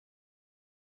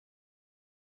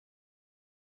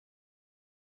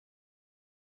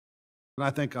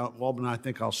And Walden, I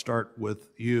think I'll start with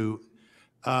you.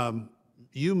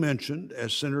 You mentioned,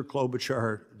 as Senator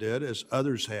Klobuchar did, as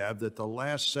others have, that the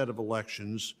last set of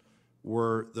elections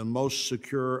were the most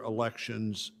secure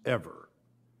elections ever.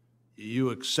 You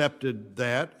accepted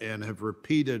that and have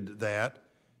repeated that.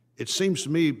 It seems to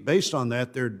me, based on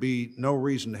that, there'd be no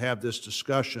reason to have this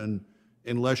discussion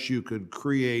unless you could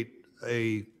create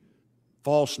a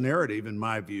false narrative, in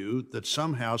my view, that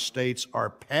somehow states are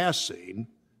passing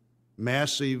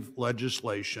massive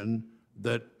legislation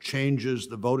that changes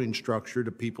the voting structure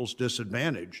to people's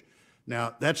disadvantage.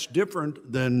 Now, that's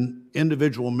different than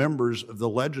individual members of the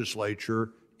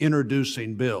legislature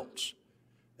introducing bills.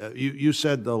 You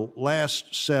said the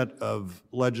last set of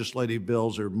legislative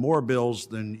bills are more bills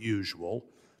than usual.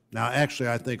 Now, actually,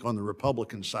 I think on the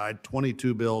Republican side,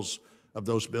 22 bills of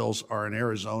those bills are in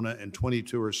Arizona, and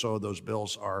 22 or so of those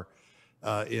bills are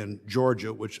in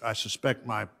Georgia, which I suspect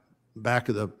my back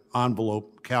of the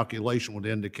envelope calculation would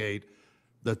indicate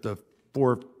that the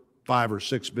 4, 5, or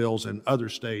 6 bills in other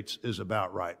states is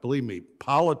about right. Believe me,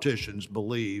 politicians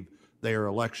believe they are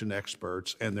election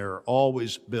experts, and there are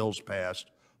always bills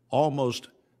passed,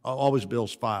 always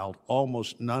bills filed,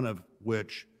 almost none of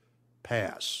which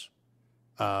pass.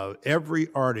 Every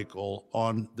article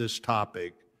on this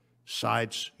topic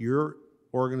cites your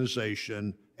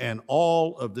organization and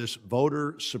all of this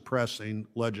voter suppressing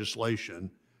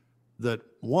legislation that,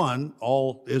 one,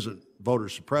 all isn't voter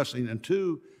suppressing, and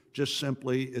two, just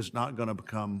simply is not going to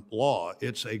become law.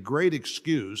 It's a great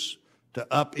excuse to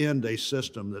upend a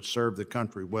system that served the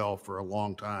country well for a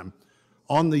long time.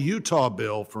 On the Utah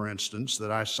bill, for instance,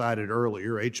 that I cited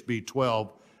earlier, HB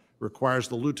 12 requires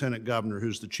the lieutenant governor,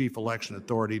 who's the chief election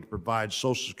authority, to provide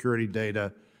Social Security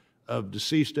data of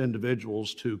deceased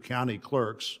individuals to county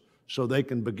clerks so they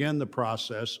can begin the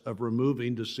process of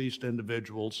removing deceased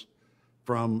individuals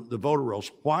from the voter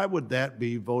rolls. Why would that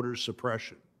be voter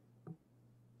suppression?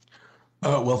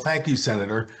 Well, thank you,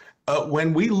 Senator.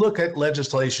 When we look at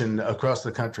legislation across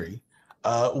the country,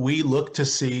 we look to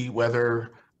see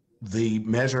whether the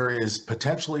measure is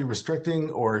potentially restricting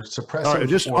or suppressing. All right,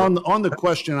 just on the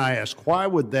question I asked, why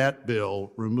would that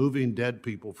bill removing dead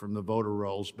people from the voter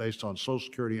rolls based on Social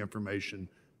Security information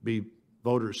be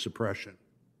voter suppression?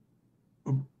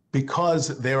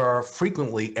 Because there are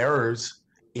frequently errors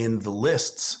in the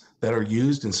lists that are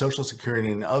used in Social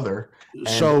Security and other.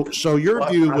 So your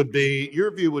view would be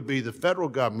the federal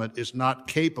government is not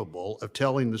capable of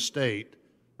telling the state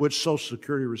which Social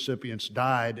Security recipients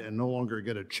died and no longer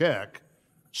get a check,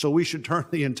 so we should turn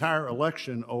the entire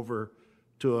election over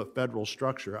to a federal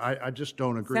structure. I just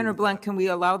don't agree. Senator Blunt, can we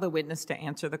allow the witness to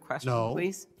answer the question,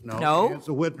 please? No.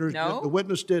 The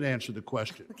witness did answer the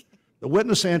question. Okay. The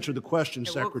witness answered the question,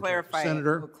 Secretary.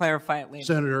 We'll clarify it later.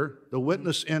 Senator, the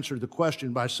witness answered the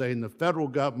question by saying the federal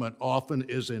government often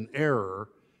is in error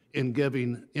in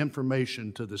giving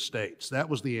information to the states. That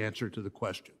was the answer to the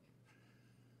question.